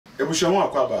Ebushamu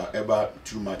akwaba about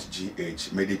too much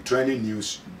GH. Made the trending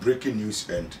news, breaking news,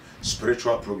 and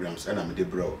spiritual programs. And I made the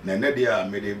bro. Na nedia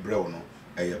made the bro no.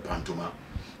 Pantoma.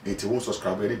 It won't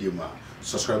subscribe any dima.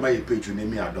 Subscribe my page. You name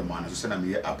me Adomana. So send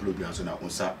me upload bians on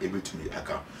unsa able to me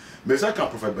account. Mesa can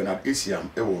Prophet Bernard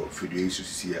Isiam ewo video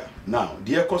issues here. Now,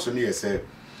 dear Cosoni say,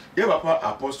 yeah, Papa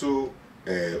Apostle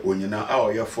Onyinah,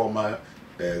 our your former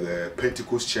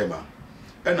Pentecost chairman,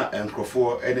 and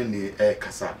Encrofor any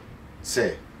Kasa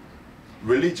say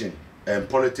religion and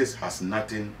politics has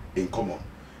nothing in common.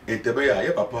 In Tebeya,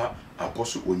 yeah, Papa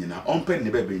Apostle Onyinah, on pen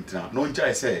never been tran. No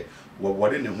jai say,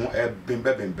 what in who been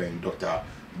Dr.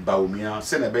 Bawumia,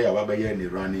 Senabeya Wabaya ni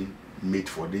running mate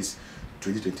for this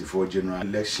 2024 general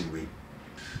election week.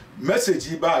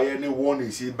 Message by any warning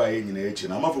see by any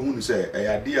nature. I'm of whom say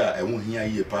a idea and won't hear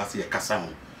ye pass your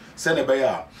casam.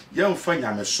 Senabeya, young fan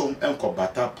yam a sum and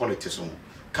cobata politics.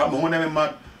 Come on, every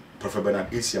man, Prophet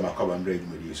Bernard Isiam, a common brain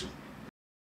mediation.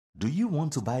 Do you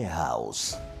want to buy a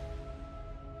house?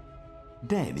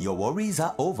 Then your worries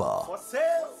are over. For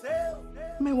sale,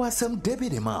 Mewasem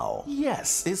Debbie Mao.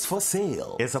 Yes, it's for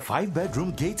sale. It's a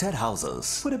 5-bedroom gated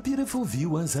houses with a beautiful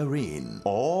view and serene.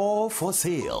 All for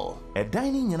sale. A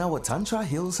dining in our Tantra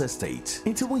Hills estate.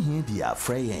 Into Wahibia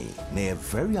Frey. They're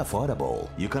very affordable.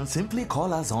 You can simply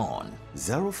call us on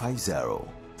 050-338.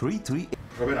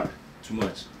 Too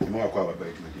much. You know about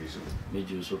mediation.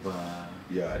 Major super.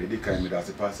 Yeah, they did kind of as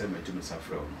a passer, my two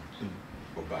suffer.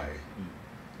 Or buy.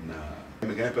 Now,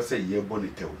 I'm going to say, you're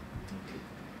bonito.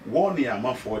 One year,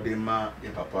 my for them,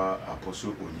 your papa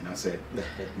Apostle Onyinah said,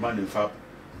 man, in fact,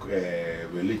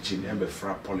 religion and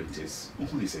politics.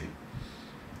 Who is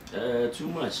saying? Too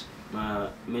much.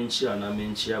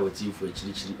 Mention with you for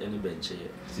any bench.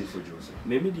 See for Joseph.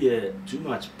 Maybe too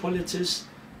much politics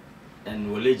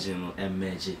and religion and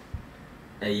magic.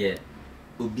 Yeah,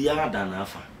 Ubia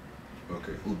Danafa.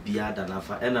 Okay. Ubia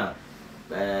Danafa.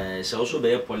 And so also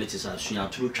be politics as she are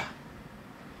true.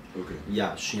 Okay.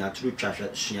 Yeah, she are true.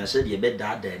 She said you bet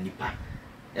that there nipa.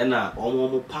 And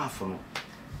almost powerful.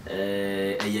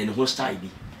 A no style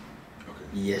be. Okay.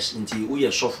 Yes, until we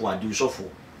are software do software.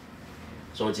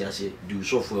 So what I say, do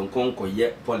software and conquer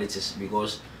yet politics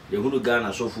because the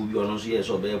Hulugan software you are not yes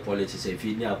or bear politics. If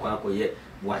you near quack yet,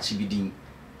 watch be ding.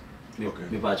 Okay.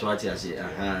 Me patch what I say,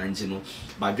 and you know,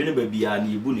 but Johnny baby and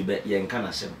you bunny bet yen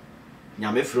canasem.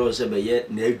 Yame fro say be ye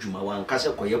na adwuma wan kase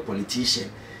koye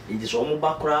politician. In this almost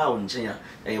background,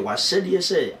 and was said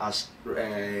yes as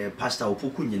Pastor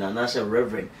Opoku Onyinah na say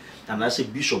Reverend and I say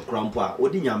Bishop Grandpa,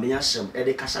 odi nyame asem e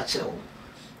de kasa kire.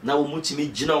 Na wo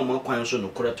mutimi gina wo kwan so no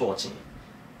kore torching.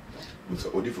 So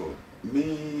odifo me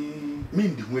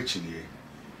ndi hu akini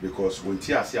because when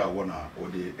tia say I wanna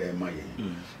odi maye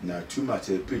na too much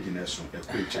page na so e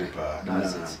ko akiri pa na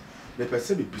me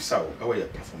pese be bisa wo e we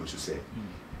performance say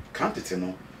can't it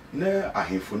no na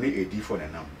ahemfo ne edi for na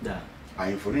nam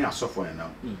ahemfo ne asofo na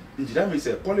nam nti that means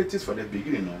politics for the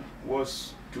beginning no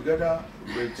was together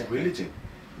with religion.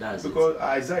 That's because it.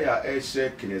 Isaiah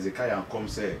Eshe Kinezekiah come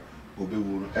say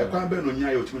obewu e kwan be no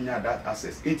nya ye otumi nya that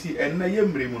access enti enna ye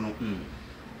mre mu no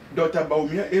Dr.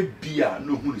 Bawumia ebia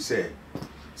no hu ni say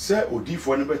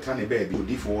odifo ne beta ne be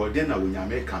odifo de na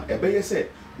onyame kan e be ye say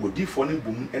odifo ne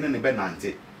bum ene ne be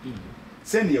nante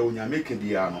se ne onyame kan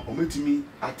dia no ometumi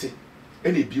ate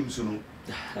ene bium so no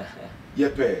ye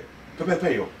pe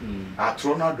yo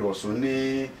atrona do so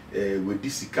ne wedi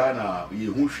sika na ye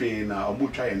hu hwe na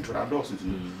omotwa ye ntora do so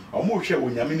omohwe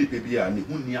onyame ne pe bia ne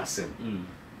hu ni asem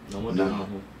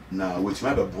na which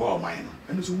my boy mine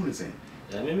and so who say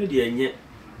me de enye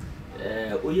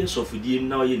oye sofudi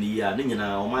na oye ni ya ne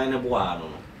nyina o mine bo ano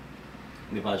no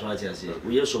me pa so ati ase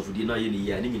oye sofudi na oye ni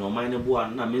ya ne nyina o mine bo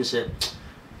ano na me say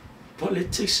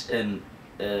politics and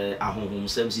ahohom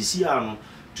sem sisi ano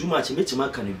too much metima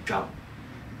kan dwam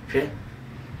hwe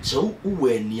so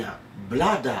uwania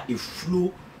blood e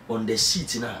flow on the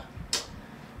seat na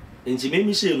enti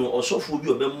me say no osofo bi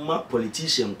obemma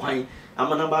politician kwan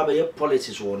amana baba ye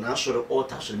politics wo na soro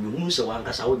altar so me hunu se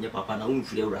wankasa wo nye papa na wo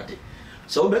mfiri awurade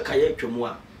so be ka ye twemu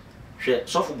a hwe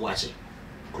sofo boache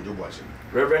Kojo Boache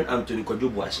Reverend Anthony Kojo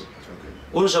Boache okay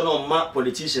onso no ma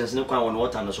politicians ne kwan wo no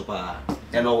altar no so pa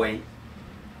eno wen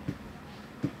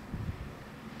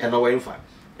in fact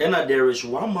and there is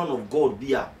one man of God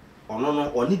bia ono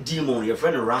no oni demon your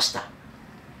friend Rasta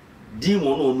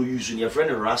demon no use your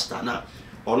friend Rasta na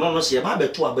ono no se ba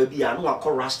beto aba bia no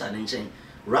akọ Rasta ne nchen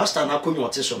Rasta na konyo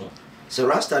ote so no se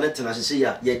Rasta ne tena se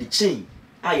ya ye di chain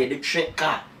a ye di twe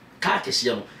car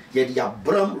kese no ye di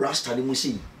abram Rasta ne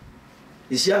musi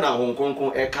isia na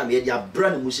honkonkon e ka ye di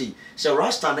abram ne musi se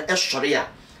Rasta ne esore ya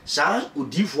sa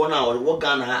odifo na wo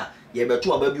Ghana ha ye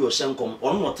beto aba bi o senkom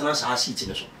ono no tena sa seat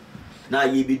ne so na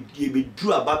ye be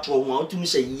dru abato ho otumi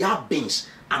say ya beans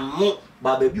ano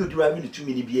ba ba bi odura mi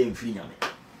tumi ni bia mfiri nyame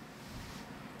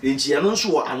enchi ano nso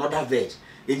wo another veg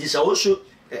enchi sa wo so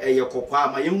ye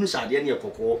kokwa ma yehunu sa ade ne ye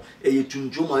kokko ye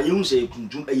tunjum ma yehunu say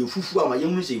tunjum ye fufu ma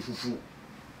yehunu say fufu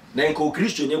na nko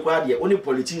Kristo ne kwa de oni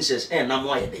politicians na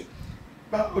mo ayede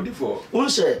ba odifo won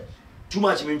say too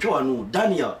much me ntwa no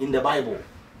Daniel in the Bible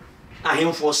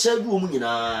ahemfo serve mu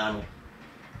nyina no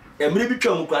emre bi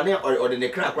twa mu kwa na ode ne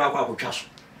kra akotwa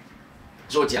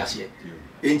so ti ase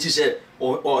enti se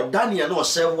o Daniel no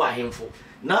serve ahemfo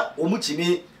na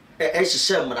omutimi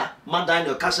ehye mra ma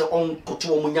Daniel ka se on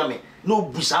koto mu nyame na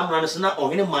obusa mra no se na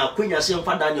ohene ma akwanya se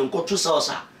mfa Daniel koto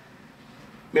sa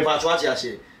me ba to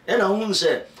ase and I won't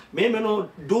say maybe no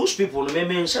those people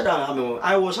me said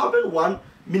I was having one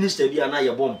minister bi na ye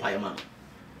bomb pie man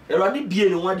erade bie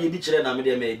ne wade bi kire na me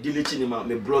de me delete ni ma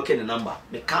me blocking the number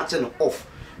me cutting off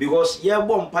because ye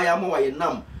bomb pie am wa ye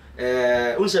nam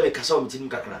unse me kasa o mtinim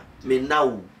kakra me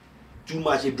now too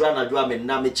much e dra na dra me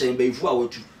na me chen ba ifu a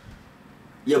watu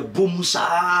ye bom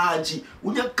sa nti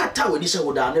unya kata wani se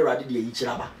wo da na erade de yi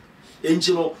kire ba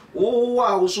enchi no wo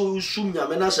a wo so sum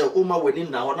nyame na se o ma wani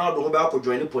na ho na do ho ba ko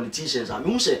join the politicians a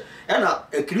me hu se e na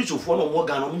Kristofo no mo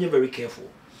ga no mo very careful.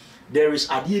 There is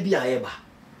adie bi a eba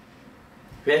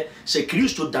hwe se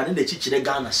Kristo dane de chichire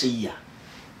Ghana se ya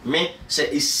me se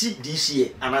esi this year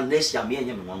and next year me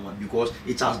enye me one because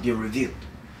it has been revealed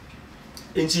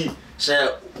enchi se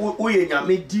o ye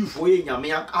nyame difo ye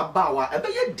nyame abawa ebe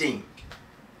ye den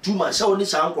tuma se oni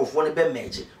sa ankofo ne be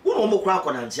meje wo no mo kura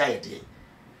akonante ayede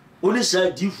oni sa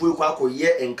difo e kwa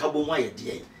akoye enkabo mu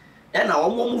ayede e na wo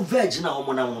mo virgin na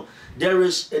wo na wo there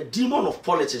is a demon of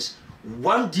politics.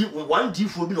 One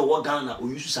for being a Ghana or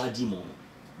use a demon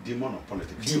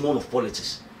of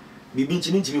politics. Bibi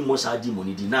ntimi mo sa demon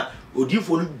ni na odi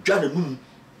for no dwa na num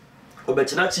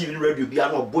obetina TV radio bia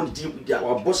na obon di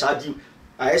or boss adi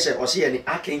I say o say any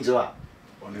archangel a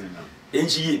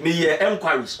enji me ye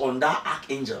enquiries on that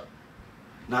archangel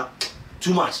na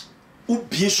too much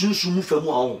ubie sunsun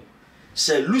famu a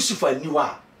say Lucifer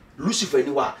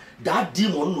niwa that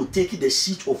demon no take the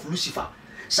seat of Lucifer.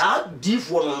 Sa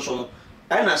D4 no so no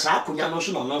na sa akonya no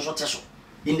so no so teso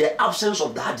in the absence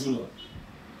of that demon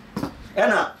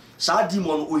na sa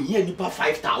demon ohia nipa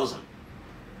 5,000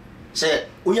 say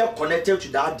we are connected to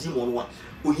that demon one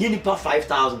ohia nipa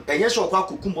 5,000 enye so kwa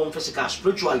kokumbo physical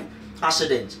spiritually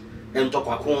accident and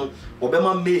tokwakon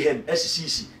obema mayhem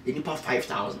SCC nipa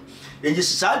 5,000 enye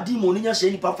sa demon nya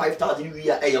say nipa 5,000 wi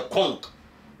a eye conk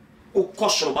o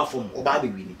kosoro ba fom oba be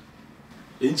wini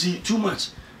enji too much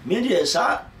me dey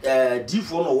sa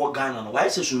D4 no wo Ghana no why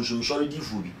say sunsun sorry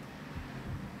D4 bi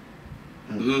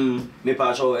me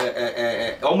pa so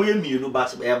omo ye mienu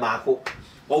but e ba ko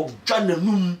o dwa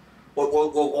nanum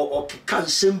o kan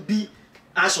sem bi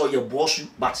aso ye bosu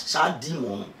but sa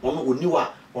demon ono oniwa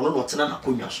ono no tena na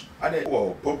konwa so ade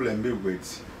problem be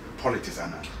with politics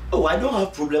ana. Oh, I don't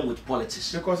have problem with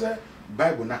politics because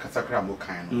Bible na kasakra mo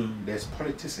kan no there's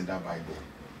politics in that Bible.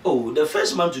 Oh, the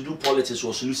first man to do politics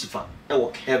was Lucifer. That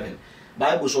was heaven.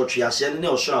 Bible so triase ne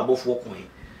osoro abofo kon.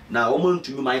 Na omo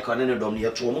ntumi Michael ne dom ne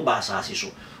yeto omo ba asase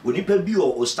so. Onipa bi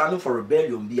o standing for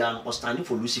rebellion bi an or standing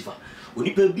for Lucifer.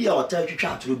 Onipa bi o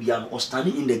tatwitwa atoro bi an or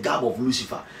standing in the garb of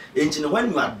Lucifer. And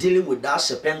when you are dealing with that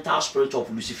serpentine spirit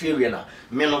of Luciferian,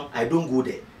 me no, I don't go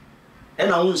there.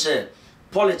 And I won't say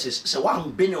politics say one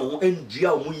bene ho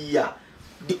endua omo yi a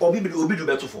the obi do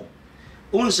better for.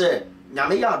 Won't say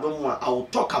nyame ya adom a I will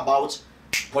talk about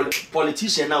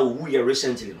politician now who here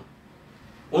recently no.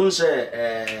 On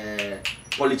say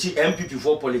MPP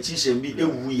for politician be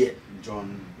ewuye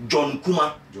John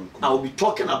Kuma. I will be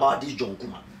talking about this John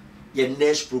Kuma. Your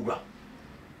next program.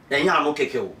 Enya no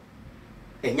keke o.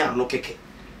 Enya no keke.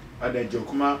 Ada John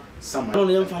Kuma saman. No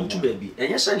no fam to baby.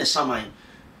 Enya say ne saman.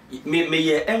 Me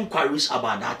ye enquiries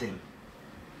about that thing.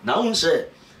 Now on say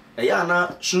eya na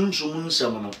sunsun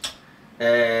nsem no.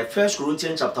 1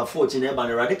 Corinthians chapter 14 e ba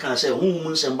ne rade kan say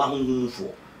honhum nsem ba honhum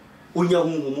fo. Onya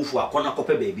honhum fo akona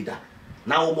kope baby da.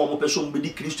 Na wo mo person be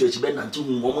di Kristo echi be nante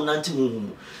honhum nante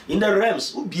honhum. In the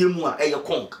realms obiemu a eye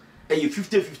conk eye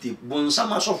 50-50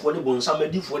 bonsam asofo ne bonsam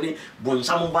adifo ne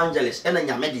bonsam evangelist e na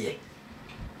nyame de.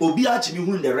 Obi a timi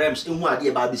hu in the realms ehu ade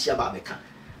e ba besia ba beka.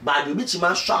 Ba de obi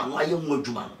tima so anu aye hu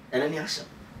adwuma no. Ene ne asem.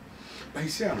 Ba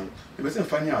isi anu e be se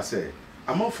mfanya ase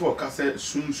amafo ka se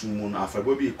sunsun mu na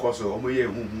afabo bi koso omo ye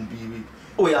honhum bi.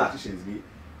 Oh yeah.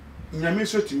 Nyame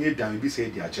so timi dan bi se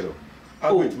di a kire.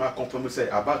 I wait my confirm say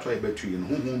about why betu in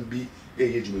honhum bi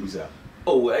eye djuma bi za.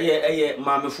 Oh eye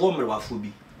mamefo mrewafo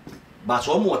bi. But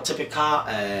one typical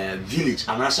village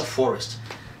and as a forest.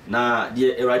 Na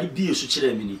the eradi bi so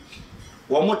kire mi ni.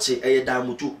 Wo mo te eye dan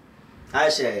moto I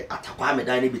say atakwa me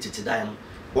dan ne bitete dan no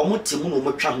wo mo temu no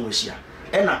mo twa ho ahia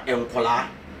e na enkola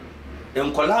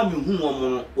me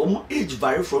hu wo mo age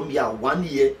vary from ya 1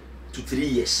 year to 3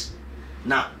 years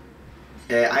na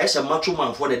I say macho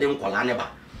man for the dem kola ne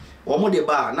ba wo mo de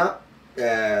ba na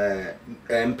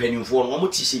mpanimfo no wo mo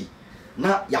ti sei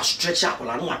na ya stretch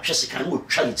akola no atwe sika no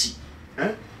twa ne ti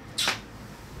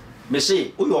me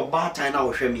say o yo ba tan na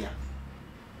wo hwe me a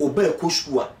oba ko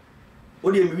school a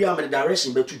o de mi wi am the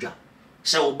direction betudwa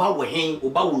say oba wo hen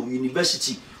oba wo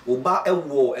university oba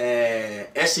ewo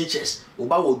SHS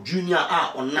oba wo junior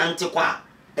a onante kwa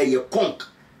eye conk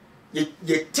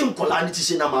ye tim kola ni ti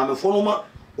se na ma me fo no ma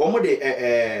wo mo de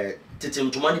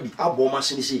tetem toma ni bi abo ma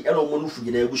se ni se e no mo no fu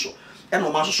nyina egu so e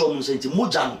no ma so mo nse nti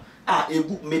moja no a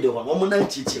egu mede ho wo mo na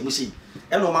titi mu se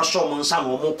e no ma so mo nsa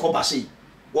no mo koba se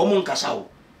wo mo nkasa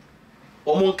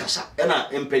wo mo nkasa e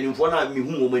na empanimfo na mi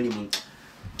hu wo mani mu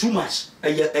too much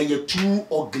eye too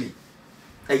ugly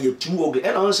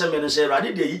and on some men say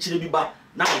rather de yichire bi ba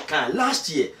na kan last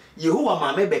year Yehovah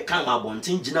ma me be kan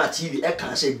abonten gina TV e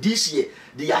kan say this year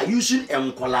they are using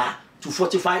enkola to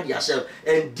fortify themselves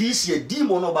and this year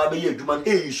demon no ba be adwuma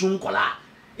e use nkola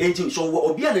enti so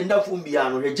obi a nda fo bia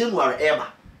no he January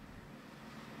eba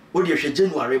o de hwe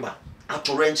January ba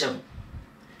atorenchem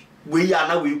we ya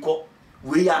na we ko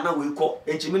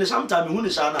enti me sometimes hu ni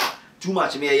sa na too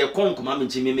much me ye konk ma me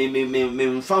enti me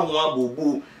mfa ho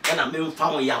abobu na me mfa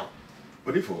ho yaw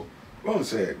odifo won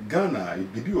say Ghana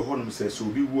bibi o honum say so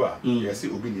obi wu a ye say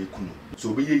obi na ekunu so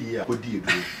obi ye a odi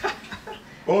eduro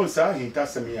won say hinta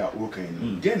semi a wo kan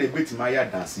no de na betima ya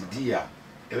dance di a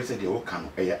e be say de wo kan no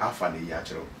e ye afa na ye a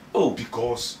kire oh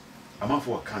because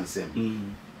amafo kan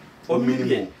sem for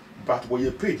minimum but what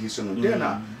you paid so no de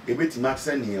na e betima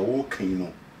say na ye wo kan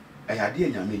no e ya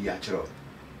de nyame ye a kire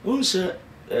won say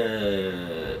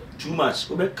too much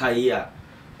obe kai a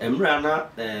emra na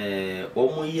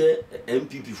omo ye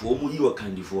MPP fo omo yi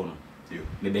wakandi fo no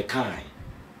me be kai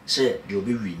se de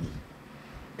obi wini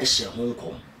e se ho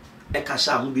nkom e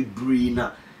kasa ho bi bri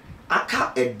na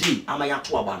aka edi amaya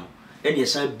to aba no e ne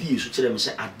san bi so kire me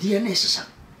se ade na esesa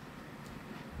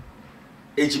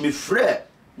eji me frɛ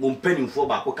mo mpanimfo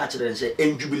ba ko ka kire se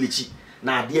enjubility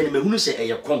na ade ne mehunu se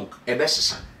eye konk e be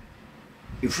sesa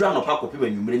ifra no pa kopi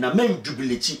manwumre na men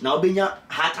jubility na obenya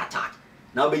heart attack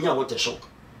na obenya water shock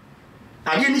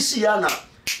ade ni si ya na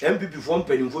MPP from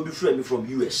mpanimfo bi frɛ me from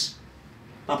US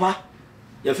papa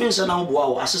ye finse na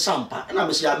wo wo asesa mpa na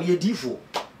me se ya me edifo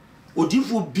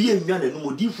odifo bi enwa na no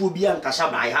odifo bi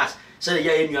ankasa by heart say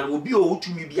ya enwa no obi o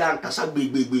wotumi bi ankasa gbe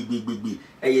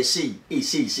eye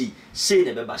sei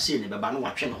ne beba no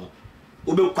watwe no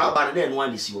obe kwa ba na no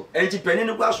anisi ho enti pani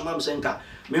ne kwa asoma me senka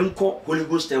me nko Holy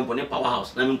Ghost temple ne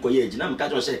powerhouse na me nko ye agina me ka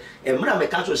cho se emra me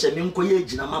ka cho se me nko ye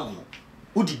agina mamu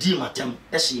udidi matem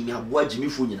ese me aboa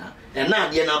gimifo nyina e na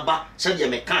ade na ba se de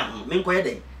me kan me nko ye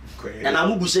den e na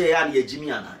mubu se ya na ye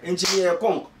gimi ana enti me ye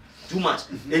konk too much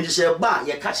enti se ba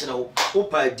ye ka kire wo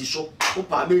opa di so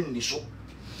opa me ni so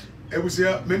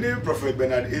ebusia me ne Prophet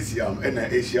Bernard Esiam na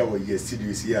Asia wo ye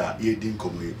studios ya ye din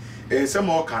komo some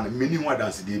more can many more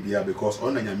dance dey bia because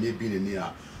on na me bi ni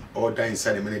a or die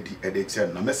inside the minute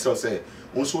edit na me say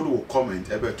onso do comment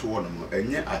ebe to one no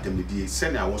enye atemdie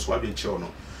send I was wadwen che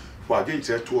no for adwen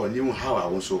che to on you how I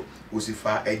also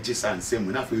osifa ejisa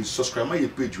nsem na fe subscribe my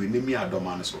page we nemi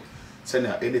adoma no so send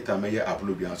anytime me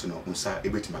upload bia so no unsa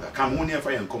ebetima ka kam ho ne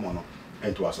fa yen komo no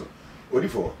ento aso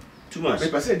odifo too much me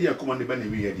pese dia komo ne ba na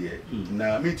wi ye de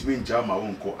na me timi nja ma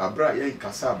wonko abra yen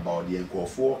kasa about the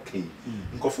nkofo ken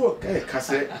nkofo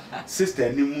kase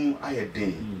sister ni mu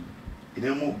ayeden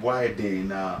ina mu boy den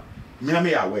na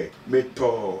me awe me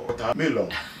to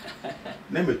melon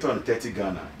na me to 30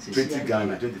 Ghana 20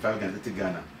 Ghana 25 Ghana 30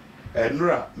 Ghana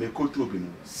nura me ko to obi no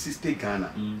 60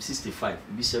 Ghana 65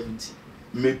 be 70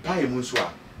 me pai mu so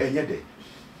a enye de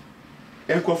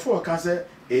nkofo kase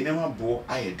ina ma bo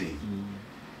ayeden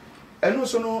eno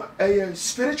so no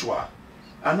spiritual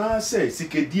ana say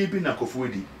sikedie bi na kofo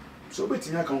edi so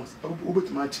obetinya kan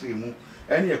obetima akire mu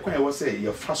ene ye kwan ye wo say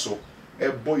ye fa so e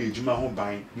boy ejuma ho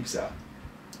ban bibsa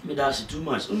me that's too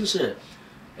much only say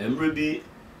emre bi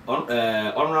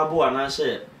honorable ana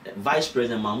say Vice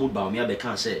President Mahmoud Bawumia be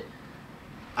kan say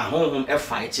ahonhom e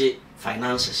fight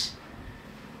finances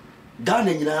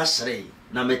Ghana nyina asre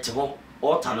na mete ho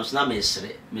otanos na me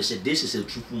sre me say this is a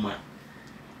truthful man.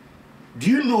 Do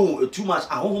you know too much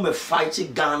ahonhom e fight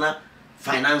Ghana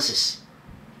finances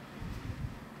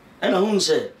and I won't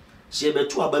say se be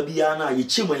to ababia na ye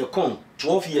chimo ye kon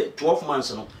 12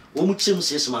 months no wo mu chim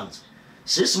 6 months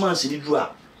 6 months ni dru a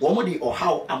wo mo di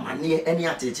ohaw amane ene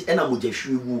atete ena mo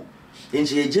jahwewu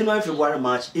nti January February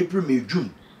March April May June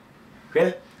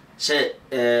hwe say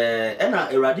and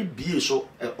already be so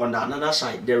on another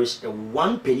side there is a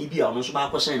one penny be on so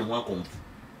back saying one come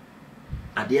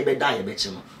ade be die be che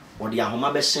no or the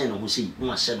ahoma be sen no say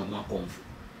no ase no one come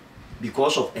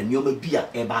because of enyoma bia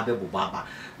e ba be baba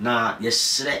na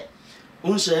yesre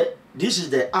unse this is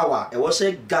the hour e was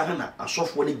say Ghana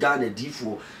asofo ni Ghana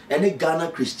difo any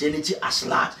Ghana Christianity as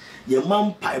large ye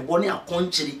man paibo ne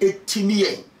akonchiri etimi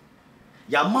yen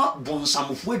ya ma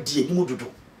bonsamfo die ni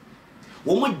mudodo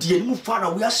wo ma die ni mu fara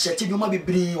we asete bi ma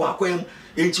bibiri wa kwem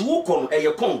enti wo kon e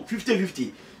ye kon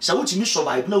 50-50 sa wo timi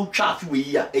survive na wo twa afi we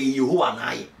yi a e Yehowa na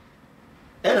aye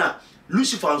ena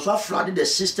Lucifer so flooded the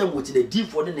system with the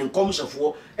difo ne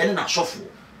nkomsefo ene na asofo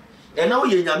ena wo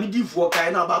ye nyame difo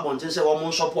kai na ba bonten se wo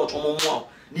mo support wo mo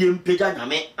ni empeja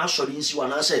nyame asori nsi wa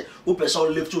na say wo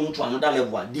person lift you to another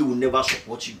level they will never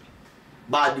support you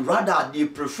but rather they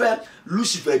prefer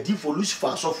Lucifer difo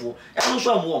Lucifer sofo eno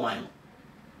so am man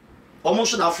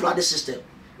almost na flood the system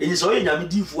in so ye nyame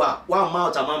difo a one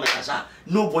mouth amama kasa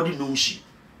nobody knows you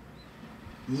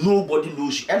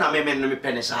ena me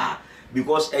penisa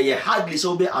because a hardly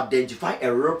so be identify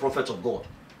a real prophet of God.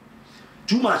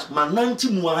 Too much mananti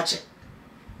muache.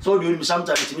 So do you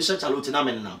sometimes me search a lot na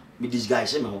men now. Me this guy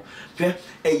say me ho.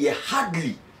 A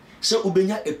hardly say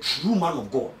ubenya a true man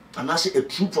of God and I say a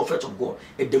true prophet of God.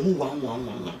 A demu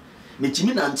one. Me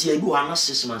timi na anti egu ana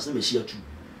 6 months na me share two.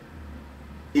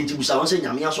 Enti busa won say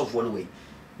nyame asofo no way.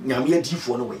 Nyame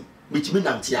adifo no way. Me timi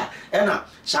na anti a. E na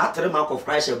sa 3 mark of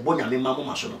Christ e bo nyame mamo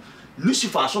maso no.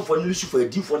 Lucifer so for Lucifer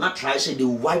did for not try say they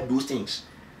will wipe those things.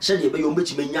 Said they be you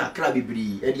bet me nya kra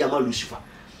bibiri e dia ma Lucifer.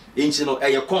 Enti no e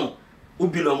ye kon u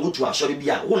belong to asori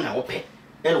bia wo na wo pe.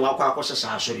 E no akwa akose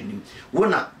sa asori nim. Wo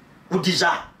na wo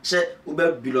desire say u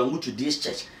be belong to this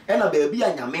church. E na ba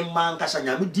bia nyame man kasa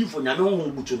nyame di for nyame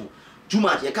ho butu no. Too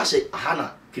much ye ka say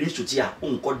ahana Kristo ti a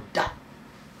onko da.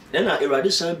 E na Erade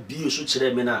san bi so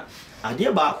kire me na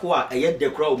ade ba ko a ye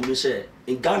de kra o mu say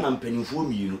in Ghana mpanimfo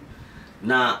mienu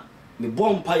na me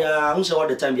bomb paya who say all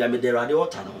the time ya me there radio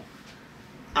water no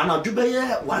ana dube ye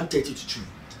 132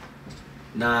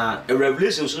 na a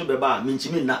revelation so be ba me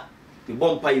ntimi na me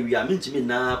bomb paya wi a me ntimi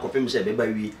na kopem say be ba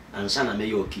wi ansa na me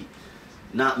yoki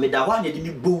na me da hwa ne di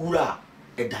me bowura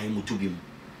e dan mutu bi mu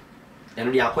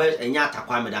eno dia kwa enya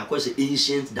atakwa me da kwa say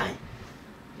ancient dan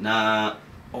na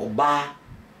oba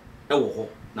e wo ho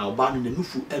na oba no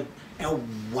nanufu e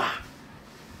wa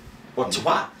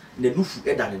otwa nanufu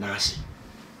e da ne na ase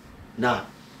na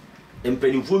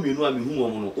empenifo mienu a mehu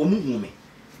won no omuhu me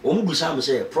omubusa me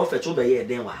say prophet obeye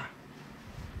den wa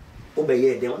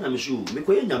obeye den na me so me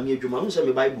koye nyame adwuma no say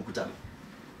me bible kuta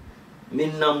me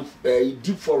nam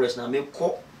deep forest na me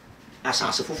ko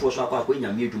asase foforo so akwa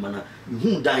nyame adwuma na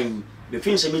mehu dan me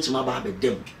fin say metima ba be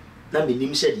dem na me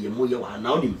nim say de mo ye wa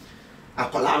na onim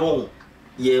akola no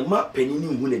ye ma panini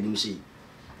hu na nim say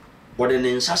bode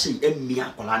ne nsa say emmi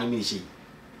akola ne me say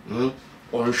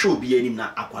on show bi anim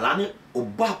na akwala ne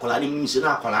oba akwala ne nim se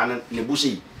na akwala ne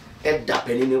busi eda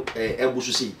pani ne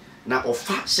ebusu se na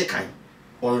ofa sekan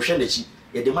on hwe na chi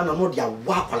ye de ma na no dia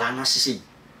wa akwala na sese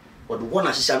o de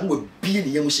wona sese no bi ne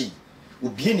yam se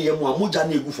obi ne yam a moja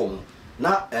na egu fom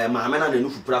na maame na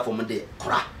nufu platform de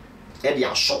kora e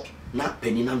dia shop na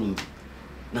pani na no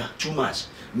na too much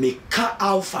me ka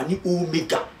alpha ni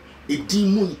omega e di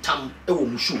mu ntam e wo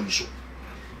mu show so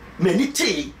me ni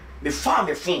te me fa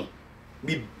me fon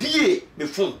me bie me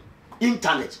phone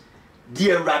internet the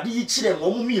Erade yi kire mo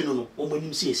mu mienu no o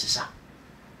manim se esisa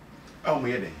oh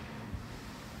me yede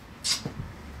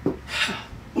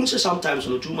unse sometimes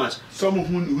no too much some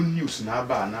who news na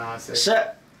ba na say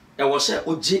e wo se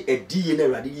oje ediye na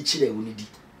Erade yi kire woni di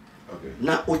okay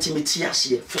na otimiti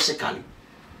ase physically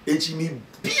enti me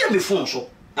bie me phone so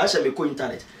ase me ko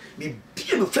internet me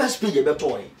bie me first page e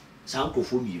beto e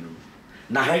sankofo mienu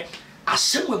na he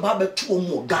asem ba beto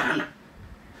mo Ghana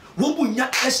wo bunya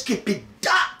escape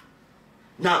da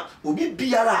na obi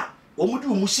biara wo mudi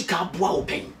wo musika aboa wo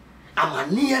pen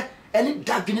amane ene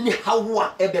davine ne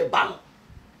hawa ebeba no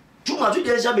tuma to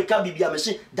dey be ka bibia me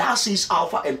say that is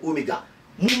alpha and omega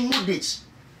mumudit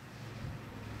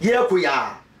ye ko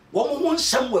ya wo mo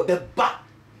nsem we beba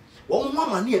wo mo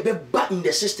amane ebeba in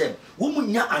the system wo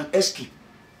munya an escape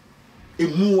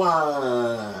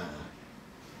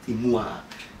emua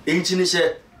entini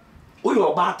se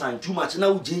oyo oba tan too much na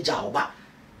ujeja oba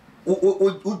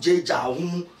ujeja ho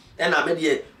e na me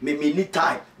de me ni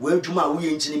time we adwuma wo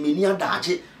ye ntini me ni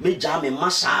adaje me ja me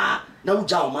masa na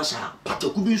uja o masa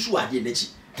pataku bi su ade na chi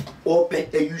ope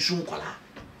ayusu nkola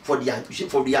for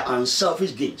their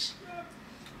unselfish gains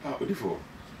odifo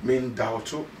me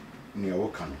ndawto ne wo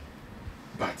kan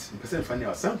but person fa ne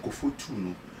asankofo tu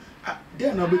no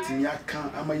there na betimi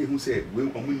aka amaye hu say we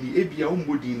omuni ebia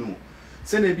ombodi no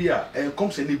se na bia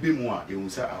come se ne be mu a ehun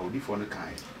say awodifo no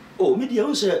kan oh media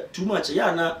hu say too much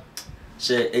ya na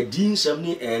say edin sam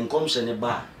ni enkom se ne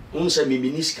ba hu say me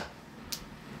miniska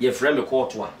ye frame me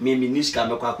court wa me miniska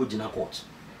me kwa akogina court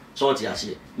so what ya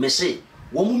say me say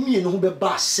wo mu mie no ho be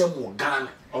ba asem wo Ghana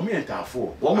omo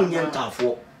yentafo wo mu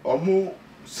yentafo omo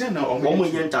se na omo mu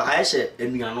yenta aye say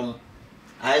enuanom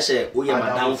aye say oye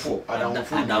adamfo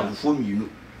mienu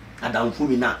adamfo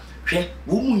mi na hwe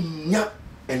wo mu nya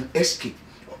an escape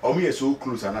omo ye so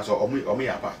close and so omo ye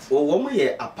apart o omo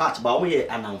ye apart ba omo ye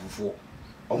anamfofo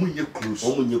omo ye close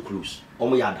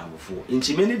omo ye adamfofo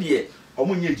ntime ne de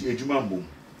omo nye ejuma mbom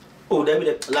oh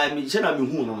David like me say na me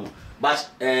hu no but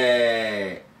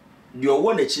the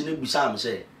one that you bisa me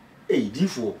say eh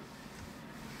difo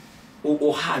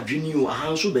o ha adwini o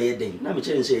ahanso be ye den na me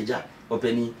chere say eja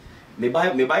opani me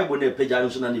bible na page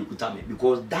so na ekuta me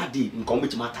because that day in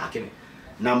committee ma attack me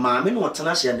na ma me no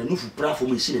tena se na nufu prafo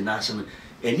me si ne na ase no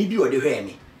eni bi o de hwe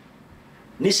me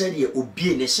ne say de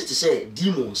obie ne sete say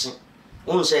demons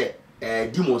on say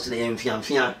demons na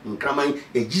yemfiamfia nkraman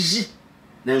egizi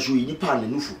na nso yi pa na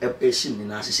nufu esim ne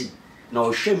na ase na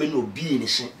o hwe me no obie ne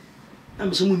se na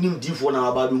me se mu nim difo na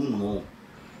aba be hu no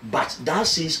but that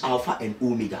says alpha and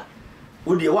omega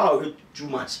o de wa too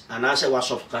much and I say wa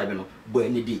subscribe no boy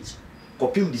any date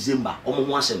copy December omo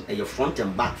ho asem e front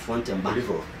and back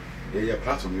before yeah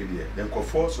platform media then call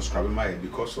for subscribe my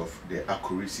because of the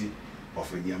accuracy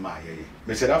of Onyinah aye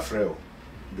me say that frail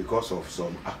because of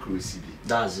some accuracy be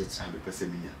that's it and the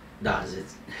person that's it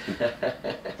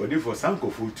odi for sanko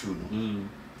full too no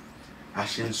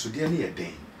ashen so de na ye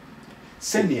den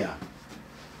senia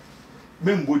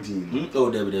membodin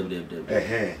oh deb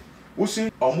wo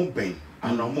say omo ben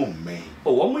and omo men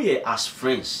oh omo ye as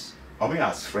friends omo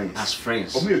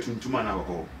ye tuntuma na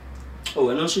go oh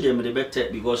and also dem dey better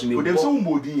because me dem so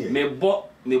mbodin me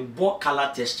bo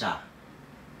color texture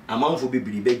amount for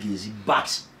bibiri begezi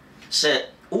but say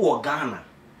wo Ghana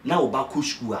na wo ba ko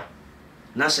school a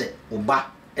na say wo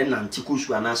ba enanti ko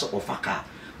school na say ofaka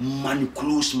mani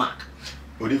close mark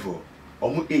odifo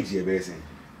omo age e be sen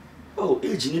oh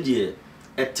age ni dey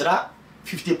etra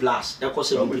 50 plus equal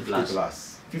 70 plus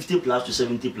 50 plus to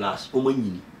 70 plus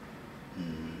omanyini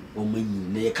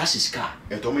ne yakasiska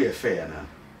etomo ye fair na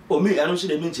o me anu so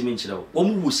de mentimi nkyere wo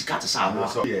mu wusika te sa abo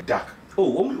so ye dark oh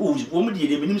wo mu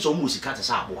de menim so mu wusika te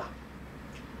sa abo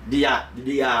they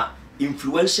are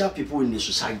influential people in the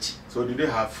society so do they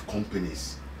have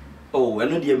companies oh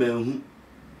anu de menhu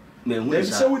dem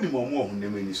say we ni mo ohun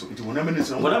dem ni so it wona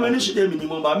mani so de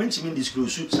minimum ba mentimi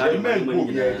disclose sa men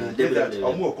that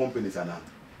omo companies ana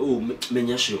oh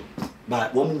menya sure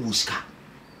but wo mu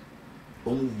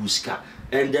wusika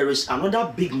and there is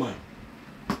another big man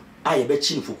I be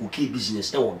chin for cookie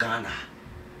business e wo Ghana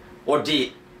or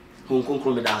de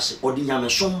honkonkro me da ase or de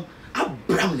nyamesom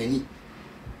abram nani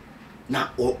na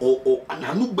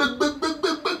ananu beg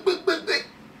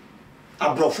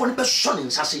abrofo ne be so ne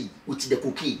nsase uti de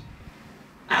cookie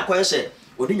akoye se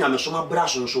or de nyamesom abra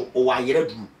so o wa yere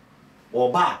duru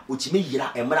oba utime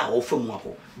yira emra wo famu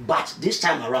akọ but this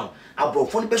time around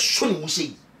abrofo ne be so ne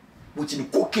musei uti the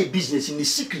cookie business in the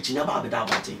secret na ba da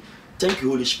about it. Thank you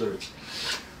Holy Spirit.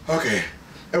 Okay.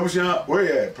 Ebusia,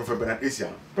 where Prophet Bernard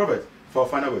Isiam. Prophet, for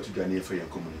final word to Ghana for your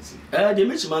community. The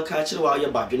meeting catch wa ye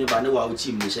badwene ba ne wa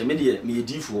team ni se me de me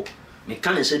edifo. Me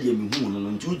kan se de me hu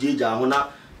no ntu jeja ho na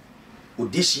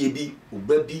odisie bi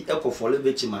oba bi ekofole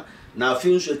betima na afi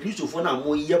nso Christopher na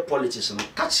mo ye politics no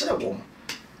ka kire wo.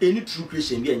 Any true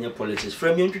Christian be any politics.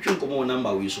 From me ntwetwe nkomo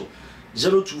number we so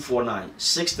 0249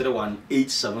 631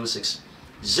 876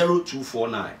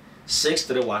 0249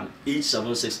 631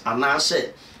 876 and I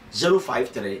said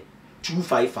 053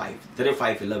 255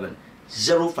 3511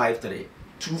 053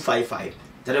 255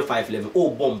 3511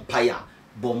 oh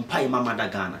bompire mama da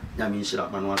Ghana nyame nshira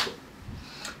manwato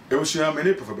Ebusia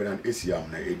many Prophet Bernard Isiam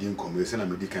na edin conversation na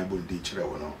medical bond di kire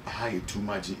wo no aha too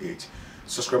much age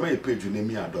subscribe my page na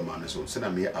me adoma na so na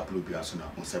me upload bia so na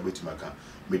on sabet maka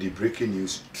me the breaking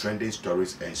news trending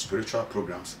stories and spiritual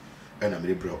programs and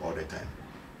I'm bro all the time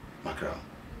makra